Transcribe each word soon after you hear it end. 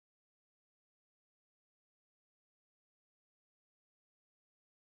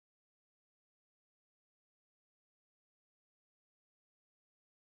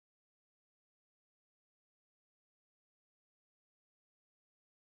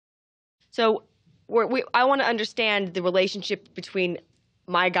So I want to understand the relationship between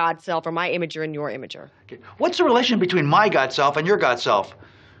my God self or my imager and your imager. Okay. What's the relation between my God self and your God self?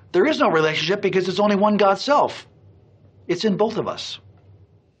 There is no relationship because there's only one God self. It's in both of us.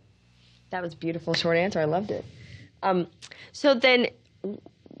 That was a beautiful short answer. I loved it. So then,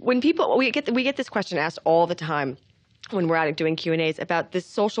 when people we get this question asked all the time when we're out doing Q&As about this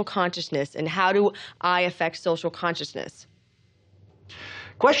social consciousness and how do I affect social consciousness?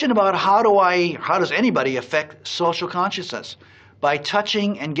 Question about how does anybody affect social consciousness? By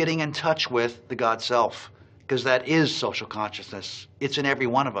touching and getting in touch with the God self, because that is social consciousness. It's in every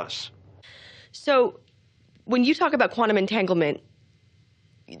one of us. So when you talk about quantum entanglement,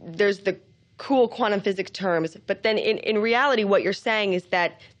 there's the cool quantum physics terms, but then in reality what you're saying is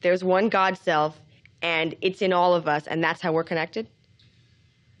that there's one God self and it's in all of us, and that's how we're connected?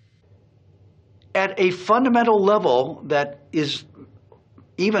 At a fundamental level that is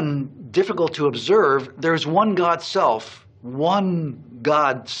even difficult to observe, there's one God self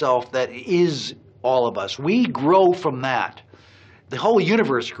that is all of us. We grow from that. The whole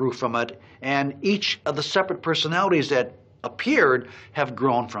universe grew from it, and each of the separate personalities that appeared have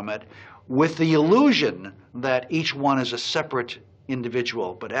grown from it, with the illusion that each one is a separate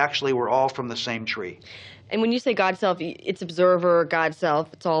individual, but actually we're all from the same tree. And when you say God self, it's observer, God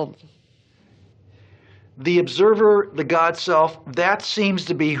self, it's all... The observer, the God self, that seems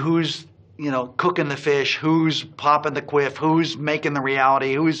to be who's cooking the fish, who's popping the quiff, who's making the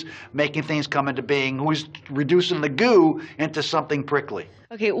reality, who's making things come into being, who's reducing the goo into something prickly.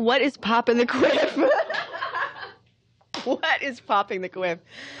 Okay, what is popping the quiff? What is popping the quiff?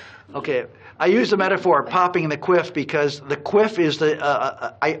 Okay, I use the metaphor popping the quiff because the quiff is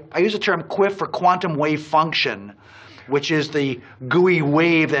I use the term quiff for quantum wave function, which is the gooey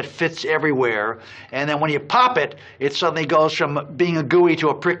wave that fits everywhere. And then when you pop it, it suddenly goes from being a gooey to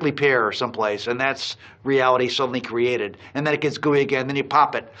a prickly pear or someplace. And that's reality suddenly created. And then it gets gooey again, then you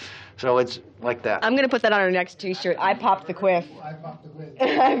pop it. So it's like that. I'm going to put that on our next T-shirt. I popped the quiff. I popped the quiff.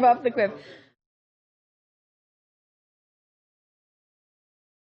 I popped the quiff.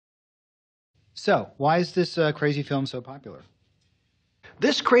 So, why is this crazy film so popular?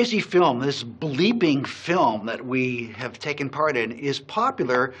 This crazy film, this bleeping film that we have taken part in, is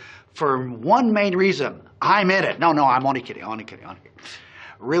popular for one main reason. I'm in it. No, I'm only kidding.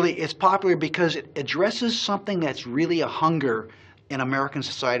 Really, it's popular because it addresses something that's really a hunger in American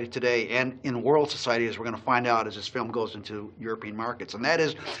society today and in world society, as we're going to find out as this film goes into European markets. And that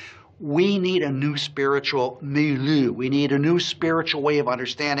is, we need a new spiritual milieu. We need a new spiritual way of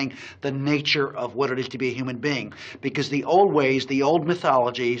understanding the nature of what it is to be a human being. Because the old ways, the old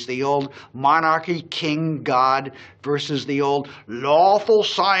mythologies, the old monarchy, king, God, versus the old lawful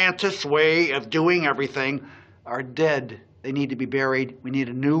scientist way of doing everything are dead. They need to be buried. We need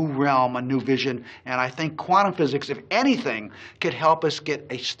a new realm, a new vision. And I think quantum physics, if anything, could help us get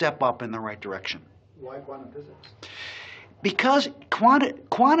a step up in the right direction. Why quantum physics? Because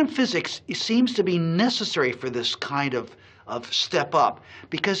quantum physics seems to be necessary for this kind of step up,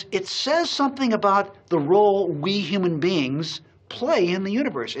 because it says something about the role we human beings play in the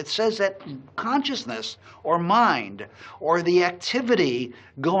universe. It says that consciousness or mind or the activity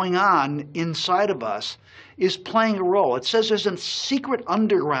going on inside of us is playing a role. It says there's a secret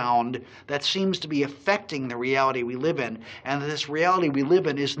underground that seems to be affecting the reality we live in, and this reality we live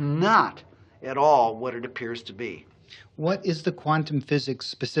in is not at all what it appears to be. What is the quantum physics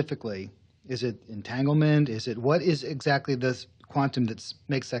specifically? Is it entanglement? What is exactly the quantum that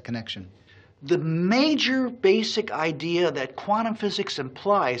makes that connection? The major basic idea that quantum physics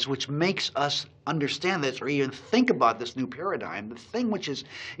implies, which makes us understand this or even think about this new paradigm, the thing which is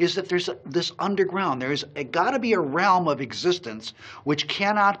that there's this underground. There's got to be a realm of existence which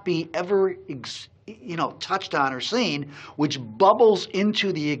cannot be ever touched on or seen, which bubbles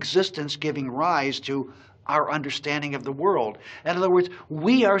into the existence, giving rise to our understanding of the world. In other words,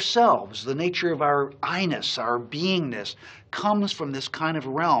 we ourselves, the nature of our I-ness, our beingness, comes from this kind of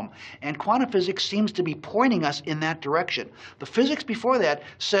realm. And quantum physics seems to be pointing us in that direction. The physics before that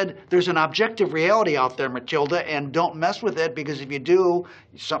said there's an objective reality out there, Matilda, and don't mess with it, because if you do,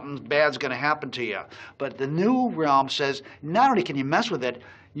 something bad's going to happen to you. But the new realm says not only can you mess with it,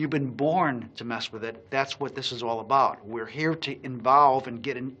 you've been born to mess with it. That's what this is all about. We're here to involve and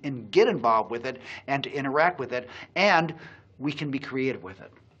get involved with it and to interact with it, and we can be creative with it.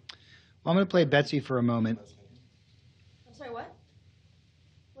 Well, I'm going to play Betsy for a moment. I'm sorry, what?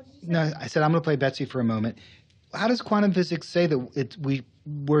 What did you say? No, I said I'm going to play Betsy for a moment. How does quantum physics say that we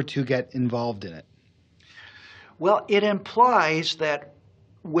were to get involved in it? Well, it implies that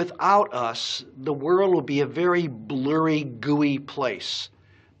without us, the world will be a very blurry, gooey place.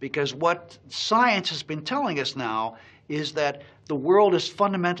 Because what science has been telling us now is that the world is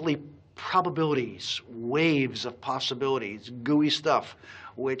fundamentally probabilities, waves of possibilities, gooey stuff,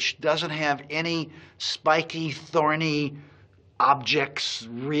 which doesn't have any spiky, thorny objects,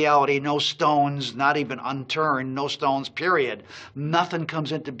 reality, no stones, not even unturned, no stones, period. Nothing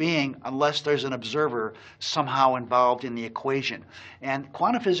comes into being unless there's an observer somehow involved in the equation. And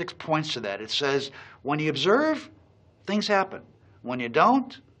quantum physics points to that. It says, when you observe, things happen. When you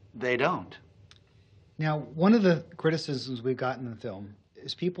don't, they don't. Now, one of the criticisms we've gotten in the film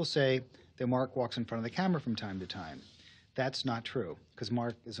is people say that Mark walks in front of the camera from time to time. That's not true, because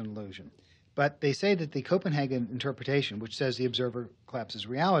Mark is an illusion. But they say that the Copenhagen interpretation, which says the observer collapses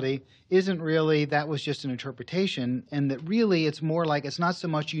reality, isn't really, that was just an interpretation, and that really it's more like it's not so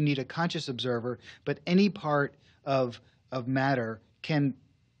much you need a conscious observer, but any part of matter can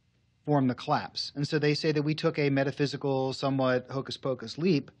form the collapse. And so they say that we took a metaphysical, somewhat hocus-pocus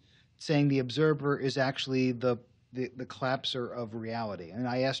leap, saying the observer is actually the collapser of reality. And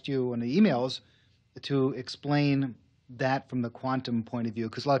I asked you in the emails to explain that from the quantum point of view,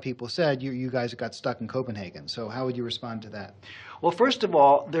 because a lot of people said you guys got stuck in Copenhagen. So how would you respond to that? Well, first of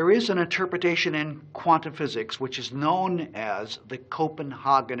all, there is an interpretation in quantum physics which is known as the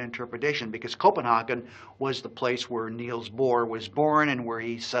Copenhagen interpretation, because Copenhagen was the place where Niels Bohr was born and where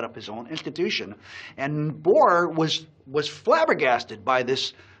he set up his own institution. And Bohr was flabbergasted by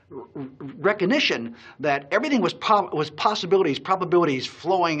this recognition that everything was possibilities, probabilities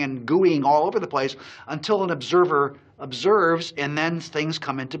flowing and gooeying all over the place until an observer observes, and then things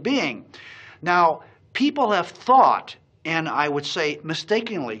come into being. Now, people have thought, and I would say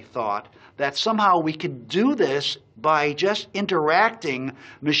mistakenly thought, that somehow we could do this by just interacting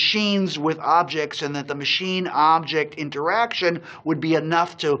machines with objects, and that the machine-object interaction would be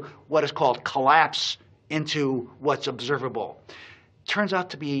enough to what is called collapse into what's observable. Turns out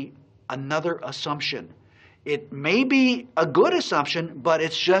to be another assumption. It may be a good assumption, but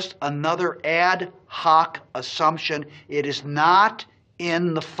it's just another ad hoc assumption. It is not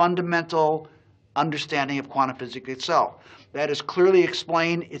in the fundamental understanding of quantum physics itself. That is clearly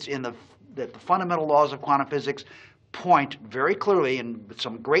explained. It's in that the fundamental laws of quantum physics point very clearly, and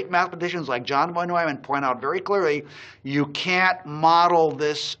some great mathematicians like John von Neumann point out very clearly, you can't model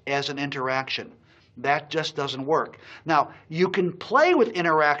this as an interaction. That just doesn't work. Now, you can play with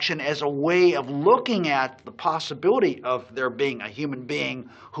interaction as a way of looking at the possibility of there being a human being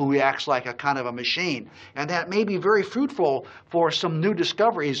who acts like a kind of a machine. And that may be very fruitful for some new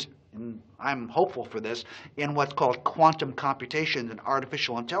discoveries, and I'm hopeful for this, in what's called quantum computation and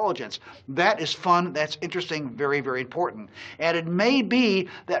artificial intelligence. That is fun, that's interesting, very, very important. And it may be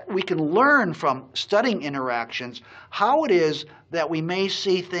that we can learn from studying interactions how it is that we may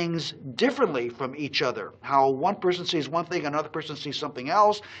see things differently from each other. How one person sees one thing, another person sees something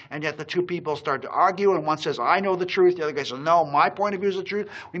else, and yet the two people start to argue, and one says, I know the truth, the other guy says, no, my point of view is the truth.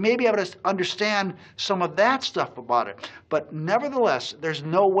 We may be able to understand some of that stuff about it. But nevertheless, there's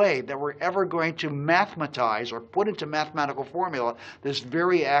no way that we're ever going to mathematize or put into mathematical formula this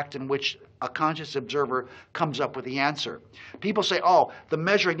very act in which a conscious observer comes up with the answer. People say, oh, the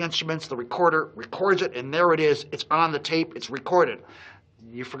measuring instruments, the recorder records it, and there it is. It's on the tape. It's recorded.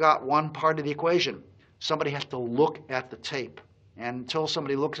 You forgot one part of the equation. Somebody has to look at the tape. And until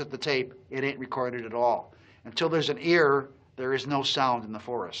somebody looks at the tape, it ain't recorded at all. Until there's an ear, there is no sound in the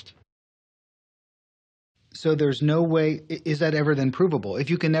forest. So there's no way, is that ever then provable? If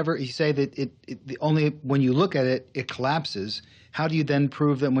you can never, you say that only when you look at it, it collapses. How do you then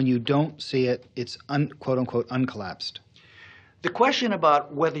prove that when you don't see it, it's quote unquote uncollapsed? The question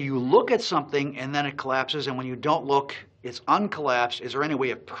about whether you look at something and then it collapses, and when you don't look, it's uncollapsed, is there any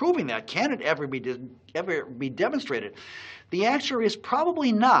way of proving that? Can it ever be demonstrated? The answer is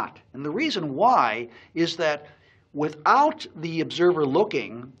probably not. And the reason why is that without the observer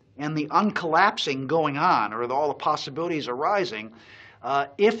looking and the uncollapsing going on, or all the possibilities arising,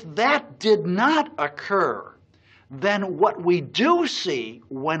 if that did not occur, then what we do see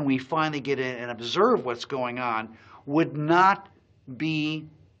when we finally get in and observe what's going on would not be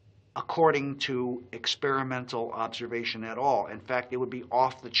according to experimental observation at all. In fact, it would be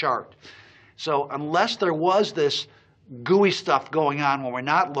off the chart. So unless there was this gooey stuff going on when we're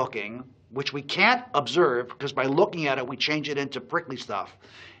not looking, which we can't observe because by looking at it we change it into prickly stuff.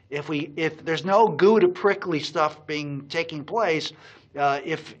 If there's no goo to prickly stuff taking place,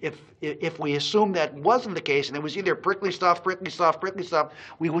 if we assume that wasn't the case and it was either prickly stuff,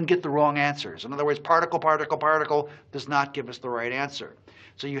 we wouldn't get the wrong answers. In other words, particle does not give us the right answer.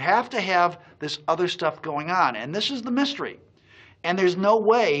 So you have to have this other stuff going on, and this is the mystery. And there's no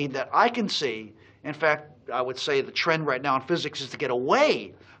way that I can see. In fact, I would say the trend right now in physics is to get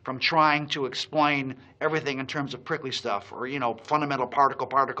away from trying to explain everything in terms of prickly stuff or, fundamental particle.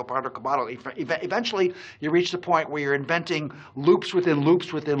 Eventually, you reach the point where you're inventing loops within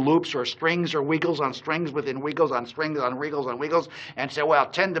loops within loops, or strings or wiggles on strings within wiggles on strings on wiggles on wiggles, and say, well,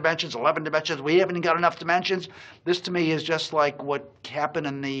 10 dimensions, 11 dimensions, we haven't got enough dimensions. This, to me, is just like what happened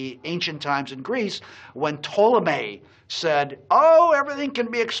in the ancient times in Greece when Ptolemy said, oh, everything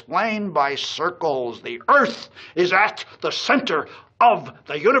can be explained by circles. The Earth is at the center of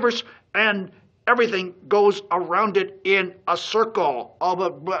the universe, and everything goes around it in a circle. Oh,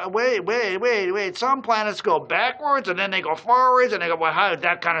 but wait. Some planets go backwards, and then they go forwards, and they go, well, how,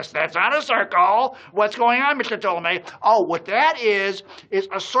 that's not a circle. What's going on, Mr. Ptolemy? Oh, what that is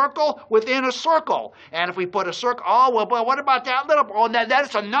a circle within a circle. And if we put a circle, oh, well, what about that little, oh,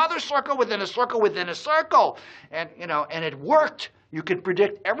 that's another circle within a circle within a circle. And, and it worked. You could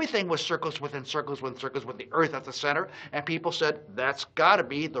predict everything with circles within circles within circles with the Earth at the center, and people said, that's got to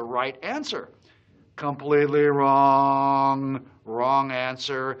be the right answer. Completely wrong. Wrong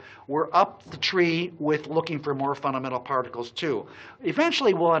answer. We're up the tree with looking for more fundamental particles, too.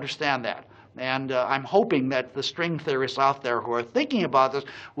 Eventually, we'll understand that. And I'm hoping that the string theorists out there who are thinking about this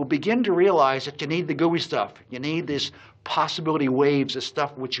will begin to realize that you need the gooey stuff. You need these possibility waves, this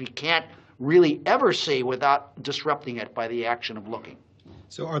stuff which we can't really ever see without disrupting it by the action of looking.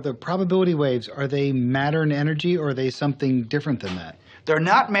 So are the probability waves, are they matter and energy, or are they something different than that? They're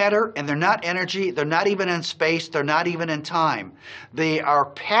not matter, and they're not energy. They're not even in space. They're not even in time. They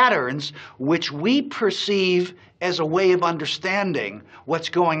are patterns which we perceive as a way of understanding what's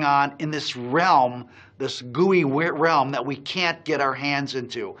going on in this realm, this gooey realm that we can't get our hands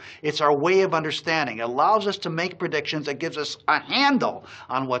into. It's our way of understanding. It allows us to make predictions. It gives us a handle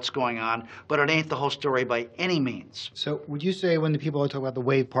on what's going on, but it ain't the whole story by any means. So would you say, when the people talk about the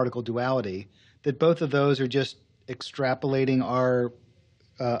wave-particle duality, that both of those are just extrapolating our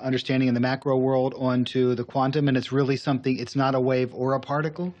understanding in the macro world onto the quantum, and it's really something, it's not a wave or a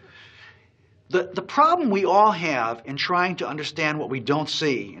particle? The problem we all have in trying to understand what we don't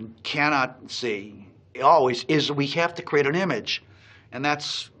see and cannot see always is we have to create an image, and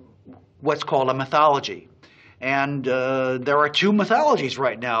that's what's called a mythology. And there are two mythologies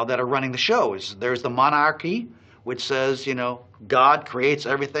right now that are running the shows. There's the monarchy, which says, God creates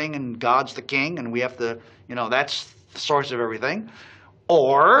everything and God's the king, and we have to, that's the source of everything.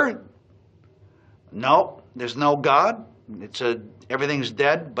 Or, no, there's no God. Everything's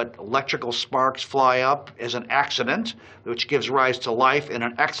dead, but electrical sparks fly up as an accident, which gives rise to life in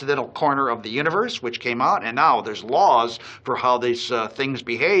an accidental corner of the universe, which came out. And now there's laws for how these things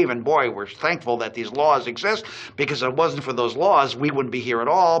behave. And boy, we're thankful that these laws exist, because if it wasn't for those laws, we wouldn't be here at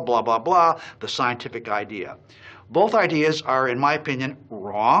all, blah, blah, blah, the scientific idea. Both ideas are, in my opinion,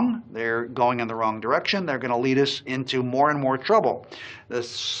 wrong. They're going in the wrong direction. They're going to lead us into more and more trouble.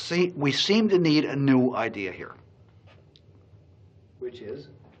 We seem to need a new idea here. Which is?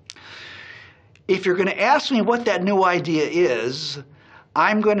 If you're going to ask me what that new idea is,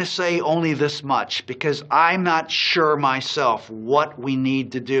 I'm going to say only this much, because I'm not sure myself what we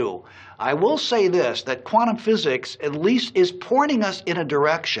need to do. I will say this, that quantum physics at least is pointing us in a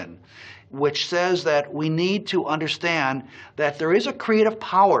direction which says that we need to understand that there is a creative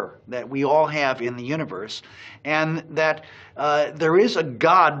power that we all have in the universe, and that there is a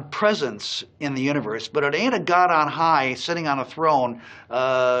God presence in the universe, but it ain't a God on high sitting on a throne,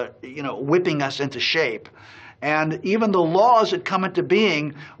 whipping us into shape. And even the laws that come into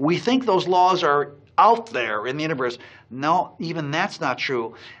being, we think those laws are out there in the universe. No, even that's not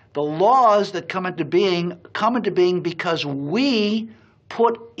true. The laws that come into being because we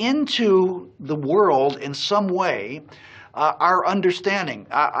put into the world in some way our understanding.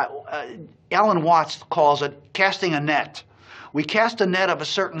 Alan Watts calls it casting a net. We cast a net of a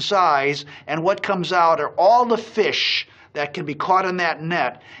certain size, and what comes out are all the fish that can be caught in that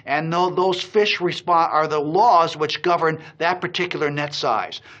net, and those fish are the laws which govern that particular net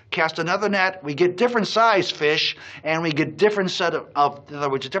size. Cast another net, we get different size fish, and we get different set of in other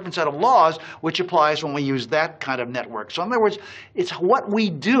words, a different set of laws which applies when we use that kind of network. So in other words, it's what we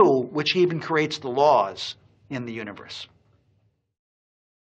do which even creates the laws in the universe.